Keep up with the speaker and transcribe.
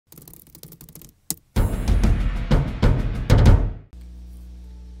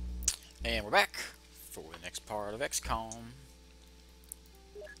And we're back for the next part of XCOM.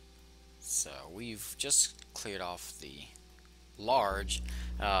 So we've just cleared off the large.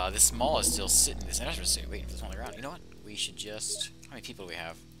 This small is still sitting in this industrial suit waiting for this one on the ground. You know what? We should just... How many people do we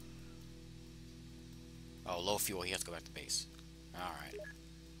have? Oh, low fuel. He has to go back to base. Alright.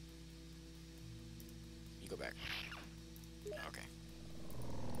 You go back. Okay.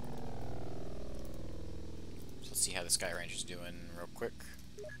 So let's see how the Sky Ranger's doing real quick.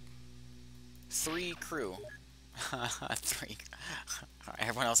 3 crew. 3. Alright,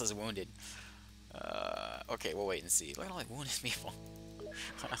 everyone else is wounded. Okay, we'll wait and see. Look at all the wounded people.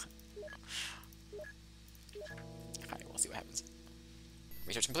 Alright, we'll see what happens.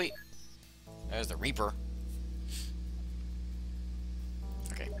 Research complete. There's the Reaper.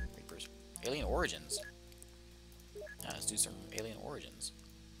 Okay, Reapers. Alien Origins. Let's do some Alien Origins.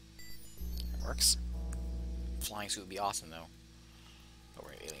 That works. Flying suit would be awesome, though. But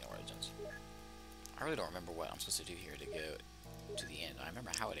we're Alien Origins. I really don't remember what I'm supposed to do here to go to the end. I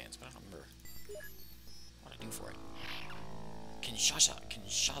remember how it ends, but I don't remember what I do for it. Kinshasa.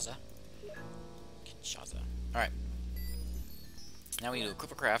 Alright. Now we need to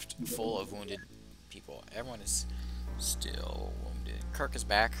equip a craft full of wounded people. Everyone is still wounded. Kirk is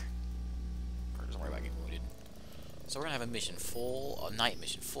back. Kirk doesn't worry about getting wounded. So we're gonna have a mission full, a night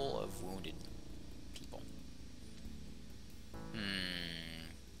mission full of wounded people.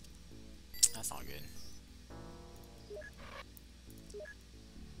 That's not good.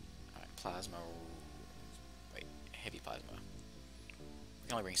 Alright, plasma. Wait, heavy plasma. We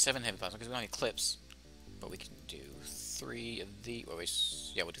can only bring 7 heavy plasma because we don't have clips. But we can do 3 of the. Well,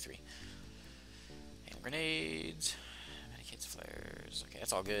 yeah, we'll do 3. Hand grenades, medikits, flares. Okay,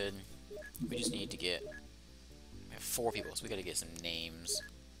 that's all good. We just need to get. We have 4 people, so we gotta get some names.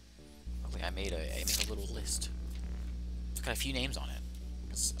 Luckily, I made a little list. It's got a few names on it.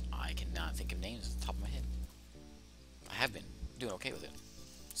 Because I cannot think of names at the top of my head. I have been doing okay with it.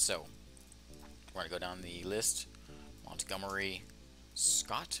 So, we're going to go down the list. Montgomery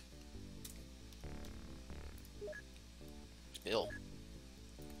Scott. Bill.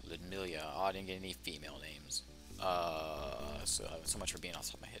 Ludmilla. Oh, I didn't get any female names. So much for being off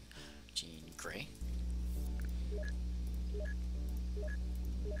the top of my head. Jean Grey.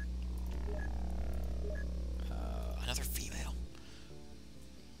 Another female.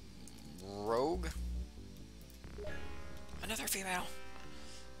 Rogue. Another female.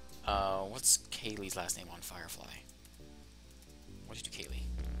 What's Kaylee's last name on Firefly? What did you do, Kaylee?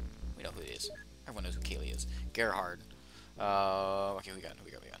 We know who it is. Everyone knows who Kaylee is. Gerhard. Okay, we got.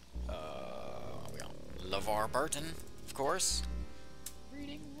 LeVar Burton, of course.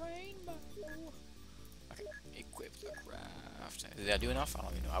 Reading Rainbow. Okay, equip the craft. Did I do enough? I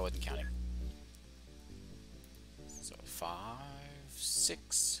don't even know. I wasn't counting. So 5,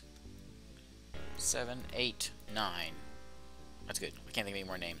 6, 7, 8, 9. That's good. I can't think of any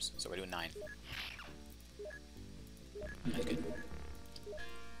more names, so we're doing 9. That's good.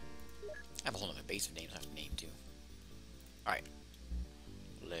 I have a whole other base of names I have to name too. Alright.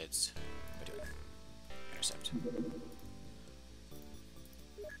 Let's do it. Intercept.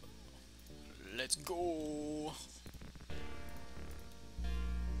 Let's go.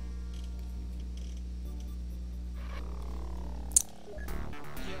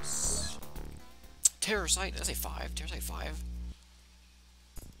 Yes. Terror site. Did I say 5? Terror site 5.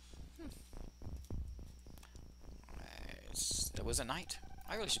 That was a night.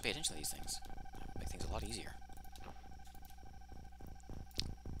 I really should pay attention to these things. Make things a lot easier.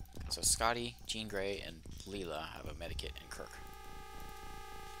 So Scotty, Jean Grey, and Leela have a medikit, and Kirk.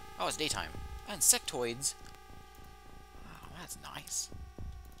 Oh, it's daytime. Insectoids. Oh, that's nice.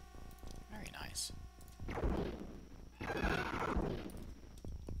 Very nice.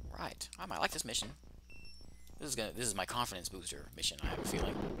 Right. I might like this mission. This is my confidence booster mission, I have a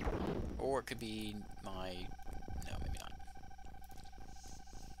feeling. Or it could be my... No, maybe not.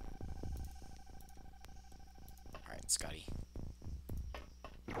 Alright, Scotty.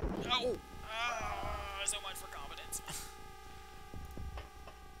 Oh! So much for confidence.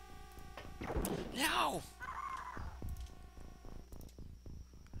 No!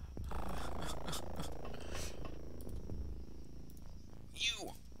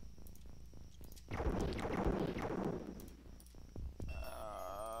 You!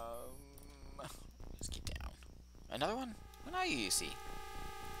 Let's get down. Another one? What are you see?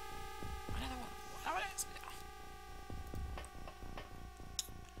 Another one. What is it?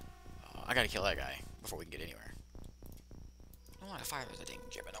 I gotta kill that guy before we can get anywhere. I don't want to fire the thing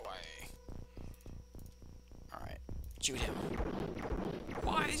jibbing away. Alright. Shoot him.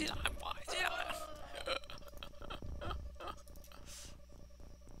 Why is it on? Why is it on?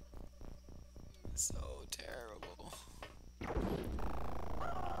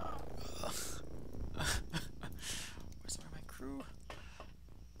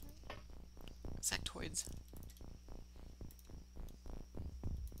 Sectoids?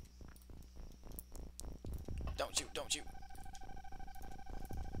 Don't shoot, don't shoot.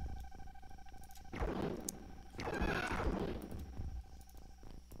 I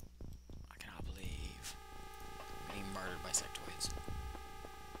cannot believe I'm getting murdered by sectoids.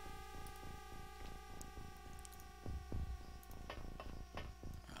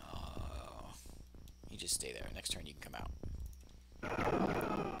 Oh, you just stay there. Next turn you can come out.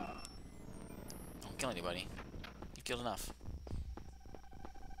 Don't kill anybody. You've killed enough.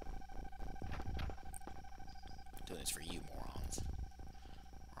 I'm doing this for you, morons.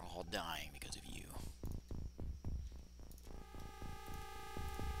 We're all dying because of you.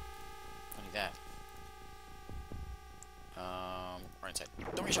 Funny that. Right inside.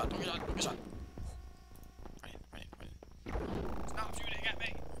 Don't get shot, don't get shot, don't get shot. Right in, right in, right in. Stop shooting at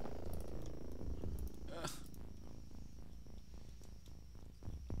me!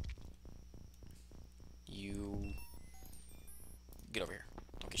 You... Get over here.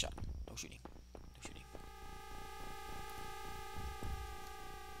 Don't get shot. No shooting. No shooting.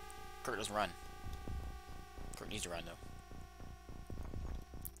 Kurt doesn't run. Kurt needs to run, though.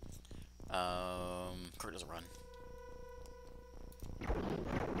 Kurt doesn't run.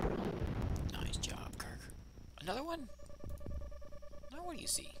 Nice job, Kirk. Another one? Now what do you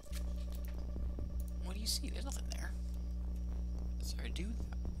see? What do you see? There's nothing there. Sorry, dude.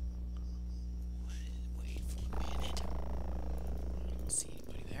 Wait for a minute. I don't see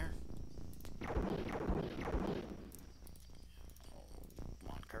anybody there. Oh, come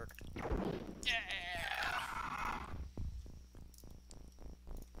on, Kirk. Yeah!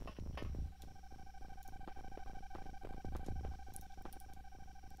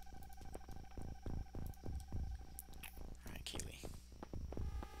 Alright, Keely.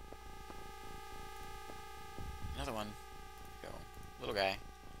 Another one. Go. Little guy.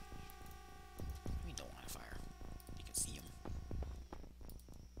 We don't want to fire. You can see him.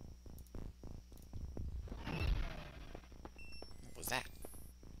 What was that?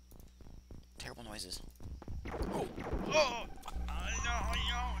 Terrible noises. Oh! Oh! No,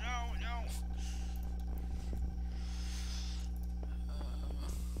 no, no, no!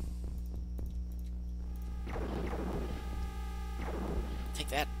 Take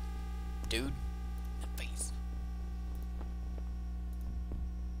that, dude. In the face.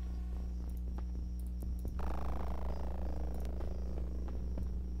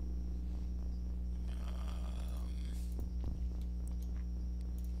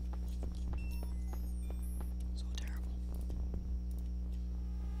 So terrible.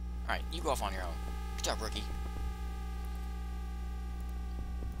 Alright, you go off on your own. Good job, rookie.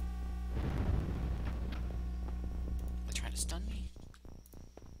 They're trying to stun me?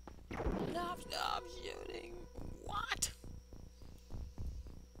 Stop shooting. What?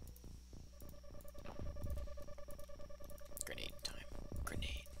 Grenade time.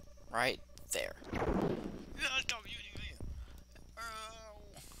 Grenade. Right there. Stop shooting me.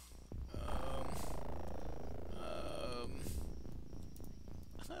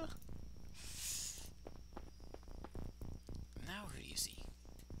 Now who do you see?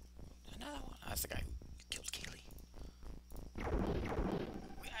 Another one. That's the guy who killed Kaylee.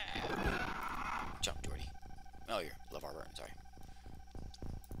 Jump, Jordy. Oh, you're love our burn, sorry.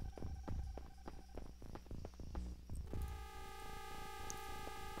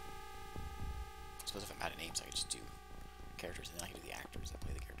 I suppose if I'm out of names, I could just do characters, and then I could do the actors that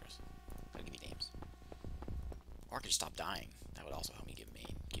play the characters. That'd give me names. Or I could just stop dying. That would also help me give me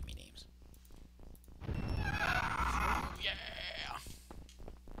names. Yeah!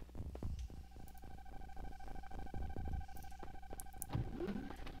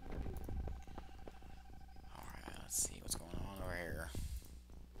 Alright, let's see what's going on over here.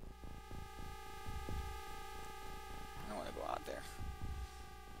 I don't want to go out there.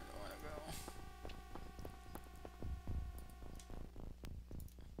 I don't want to go.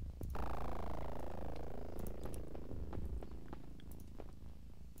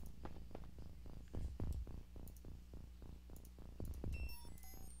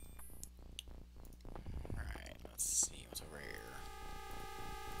 Alright, let's see what's over here.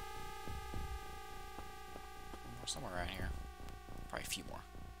 Somewhere around here. Probably a few more.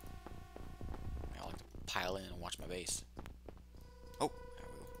 I like to pile in and watch my base. Oh,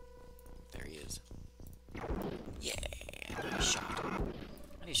 there he is. Yeah, nice shot.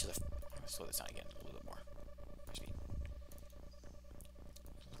 I need to slow this down again a little bit more. Speed.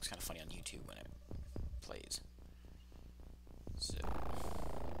 It looks kind of funny on YouTube when it plays. So.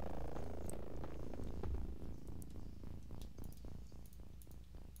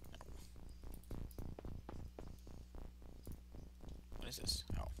 What is this?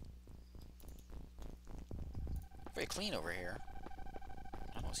 Oh. pretty clean over here.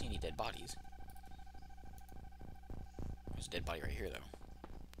 I don't see any dead bodies. There's a dead body right here, though.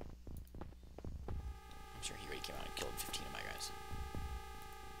 I'm sure he already came out and killed 15 of my guys.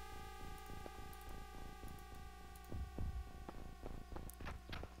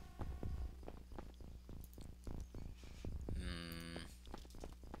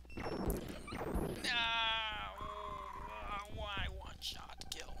 Why one shot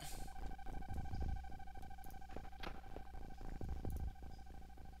kill?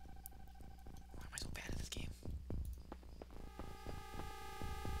 Why am I so bad at this game?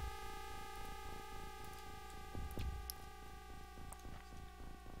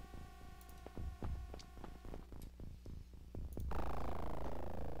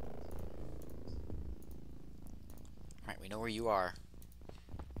 Alright, we know where you are.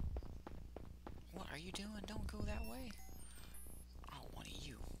 What are you doing? Don't go that way. Oh, one of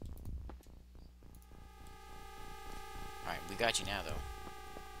you. Alright, we got you now, though.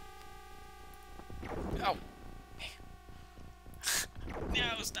 Oh!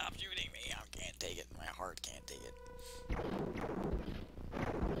 No, stop shooting me. I can't take it. My heart can't take it.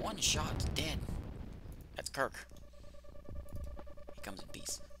 One shot, dead. That's Kirk. He comes in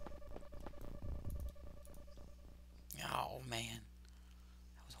peace. Oh, man.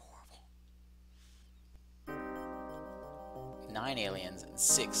 That was horrible. 9 aliens and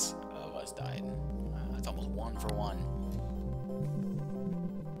 6 of us died. That's almost 1 for 1.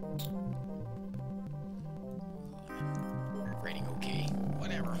 Rating okay.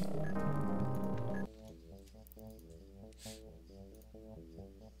 Whatever.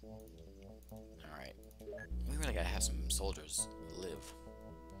 Alright. We really gotta have some soldiers live.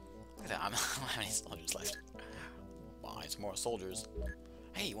 Look at that. I don't have any soldiers left. Buy some more soldiers.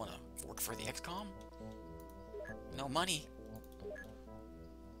 Hey, you wanna work for the XCOM? No money.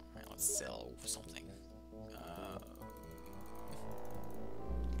 Alright, let's sell something.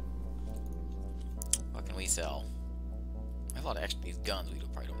 What can we sell? I have a lot of extra these guns. We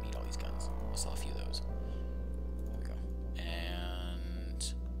probably don't need all these guns. I'll sell a few of those. There we go. And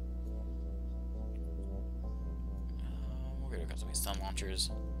we're gonna got some stun launchers.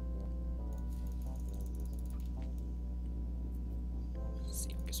 Let's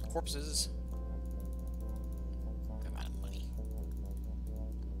see, we get some corpses. I'm out of money.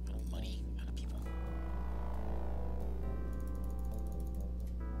 Out of money. Out of people.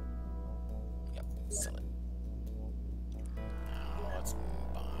 Yep, sell it. Now let's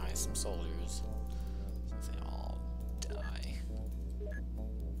buy some soldiers since they all die.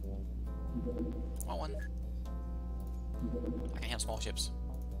 Want one? I can handle small ships.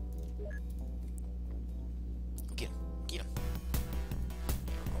 Go get him. Get him.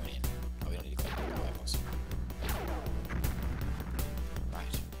 Yeah, we're going in. Oh, we don't need to go in, folks.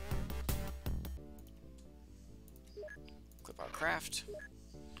 Right. Equip our craft.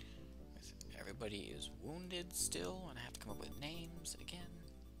 Everybody is wounded still, and I have to come up with names again.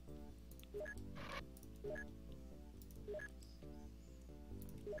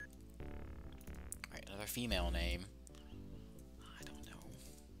 Alright, another female name. I don't know.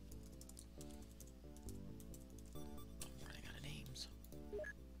 I'm running out of names.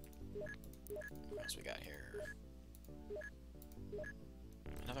 What else we got here?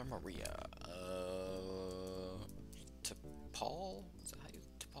 Another Maria. T'Pol? Is that how you...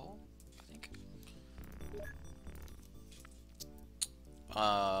 T'Pol? I think.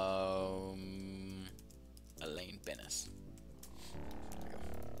 Elaine Bennis. There we go.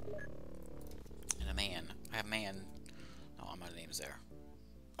 And a man. I have man. Oh, my name is there.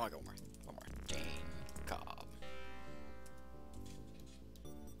 Oh, I got one more. One more. Jane Cobb.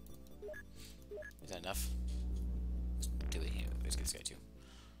 Is that enough? Let's do it here. Let's get this guy too.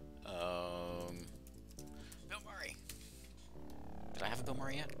 Bill Murray. Did I have a Bill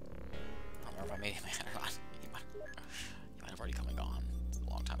Murray yet? I don't remember if I made him yet or not. He might have already come and gone. It's a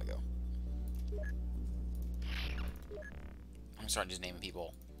long time ago. I'm starting just naming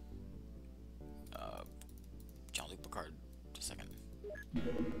people. Jean-Luc Picard, just a second.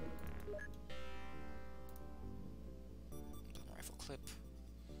 Rifle clip.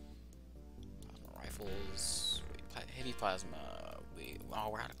 Plasma rifles. Wait, heavy plasma. Oh,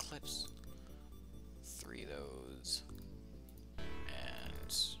 we're out of clips. 3 of those. And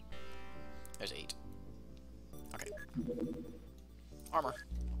there's 8. Okay. Armor.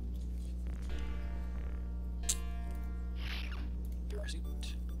 Power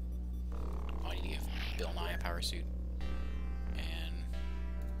suit. Oh, I need to give Bill Nye a power suit. And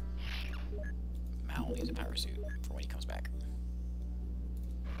Mal needs a power suit for when he comes back.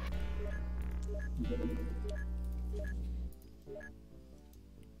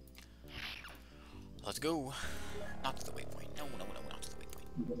 Let's go. Not to the waypoint. No, no, no, not to the waypoint.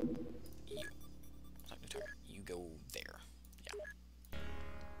 You. Select new target. You go there. Yeah.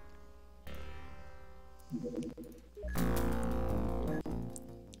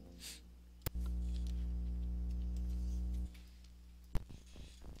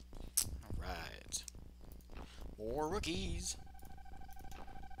 Alright. More rookies.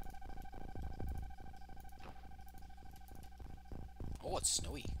 Oh, it's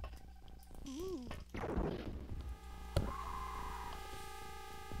snowy. Ooh.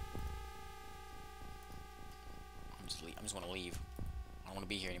 I'm just want to leave. I don't want to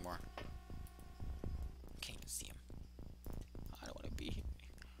be here anymore. Can't even see him. I don't want to be here.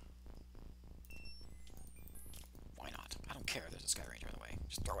 Why not? I don't care if there's a Sky Ranger in the way.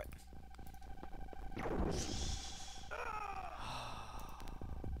 Just throw it.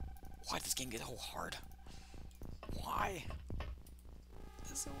 Why did this game get so hard? Why?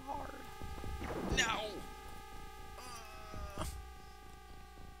 It's so hard. No!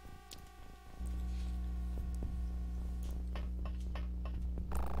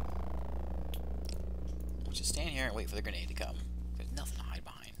 Let's just stand here and wait for the grenade to come. There's nothing to hide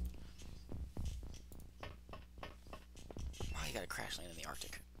behind. Why you gotta crash land in the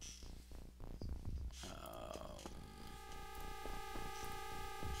Arctic?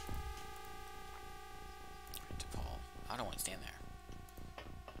 I don't want to stand there.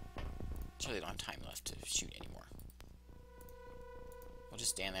 Surely they don't have time left to shoot anymore. We'll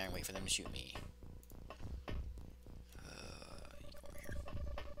just stand there and wait for them to shoot me. You go over here.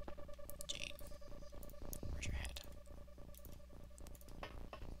 Jane. Where's your head?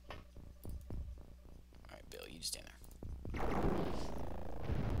 Alright, Bill, you just stand there.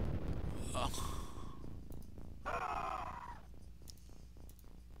 Oh.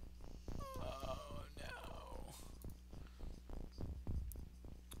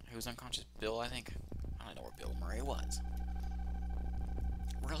 Who's unconscious? Bill, I think. I don't know where Bill Murray was.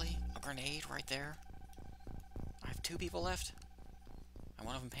 Really? A grenade right there? I have 2 people left? And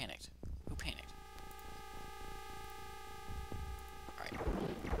one of them panicked. Who panicked? Alright.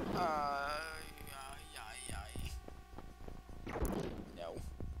 No.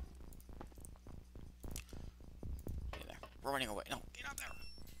 Get in there. We're running away. No, get up there!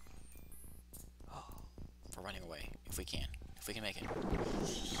 Oh. We're running away. If we can. If we can make it. No,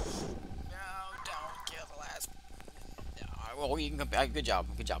 don't kill the last. No, well, you can. Good job.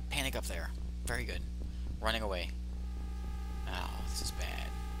 Good job. Panic up there. Very good. Running away. Oh, this is bad.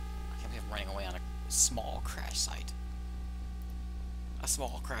 I can't believe I'm running away on a small crash site. A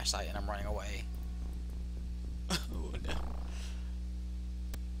small crash site, and I'm running away. Oh no.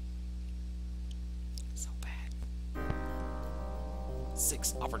 So bad.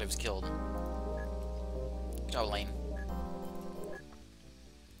 6 operatives killed. Good job, Lane.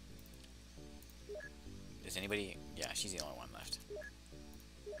 Is anybody? Yeah, she's the only one left.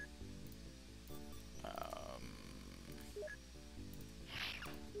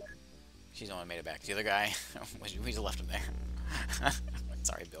 She's the one who made it back. The other guy, we just left him there.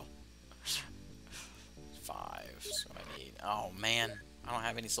 Sorry, Bill. 5. That's what I need. Oh man, I don't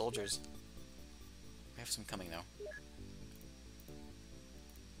have any soldiers. We have some coming though.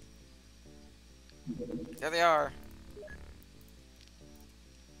 There they are.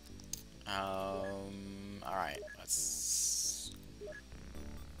 Alright, let's...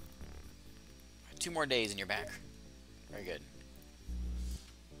 2 more days and you're back. Very good.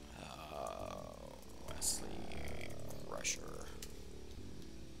 Wesley Crusher.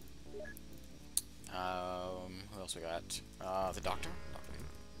 Who else we got? The Doctor? Doctor.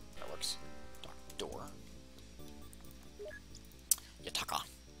 That works. Doctor. Yataka.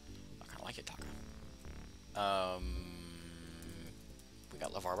 I kinda like Yataka. We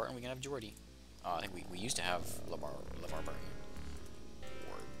got LeVar Burton, we can have Geordie. I think we used to have LeVar Burton.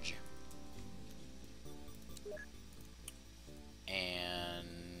 Forge.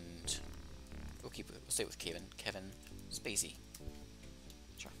 And we'll stay with Kevin Spacey.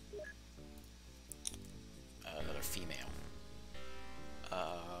 Sure. Another female.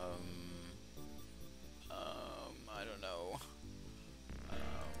 I don't know.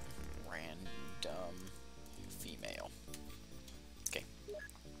 Random female. Okay.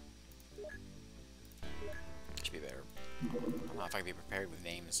 Should be better. I don't know if I can be prepared with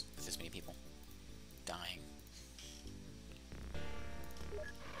names with this many people dying.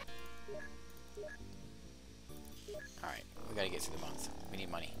 Alright, we gotta get through the month. We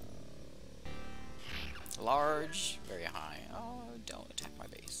need money. Large, very high. Oh, don't attack my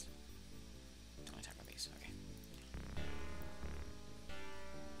base. Don't attack my base, okay.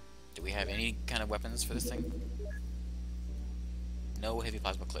 Do we have any kind of weapons for this thing? No heavy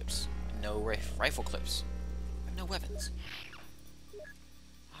plasma clips. no rifle clips. I have no weapons.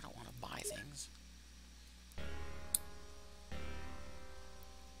 I don't want to buy things.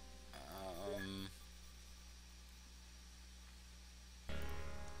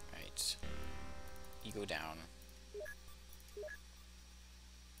 Right. You go down.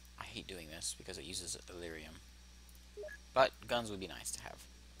 I hate doing this because it uses Illyrium. But guns would be nice to have.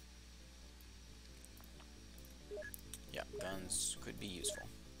 Yeah, guns could be useful.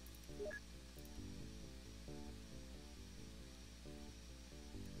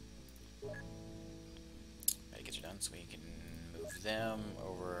 Gotta get you done so we can move them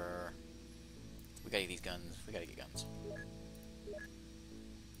over. We gotta get these guns. We gotta get guns.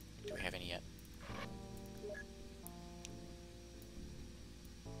 Do we have any yet?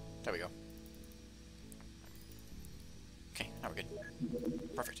 There we go. Okay, now we're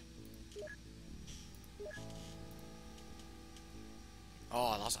good. Perfect. Oh,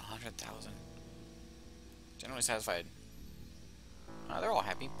 I lost 100,000. Generally satisfied. They're all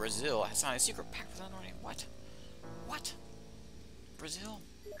happy. Brazil has signed a secret pact with unknown name. What? What? Brazil?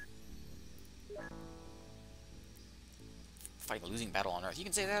 Fighting a losing battle on Earth. You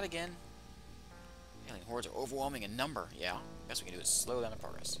can say that again. Alien hordes are overwhelming in number. Yeah. Best we can do is slow down the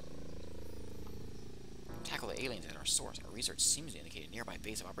progress. Tackle the aliens at our source. Our research seems to indicate a nearby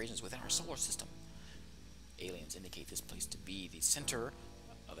base of operations within our solar system. Aliens indicate this place to be the center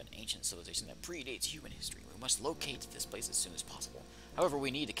of an ancient civilization that predates human history. We must locate this place as soon as possible. However,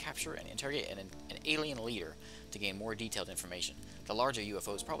 we need to capture and interrogate an alien leader to gain more detailed information. The larger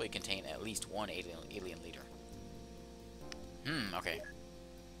UFOs probably contain at least one alien leader. Okay.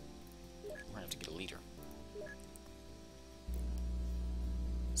 We're gonna have to get a leader.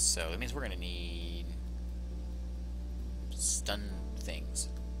 So that means we're gonna need stun things.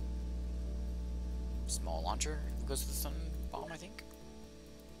 Small launcher goes to the stun bomb, I think.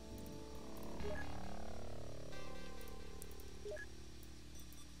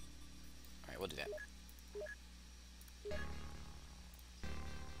 Alright, we'll do that.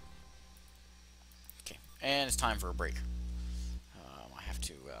 Okay, and it's time for a break. I have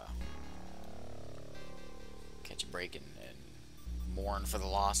to catch a break and mourn for the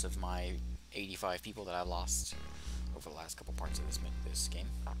loss of my 85 people that I lost over the last couple parts of this game.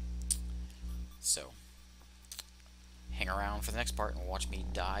 So, hang around for the next part and watch me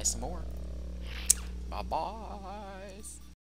die some more. Bye-bye.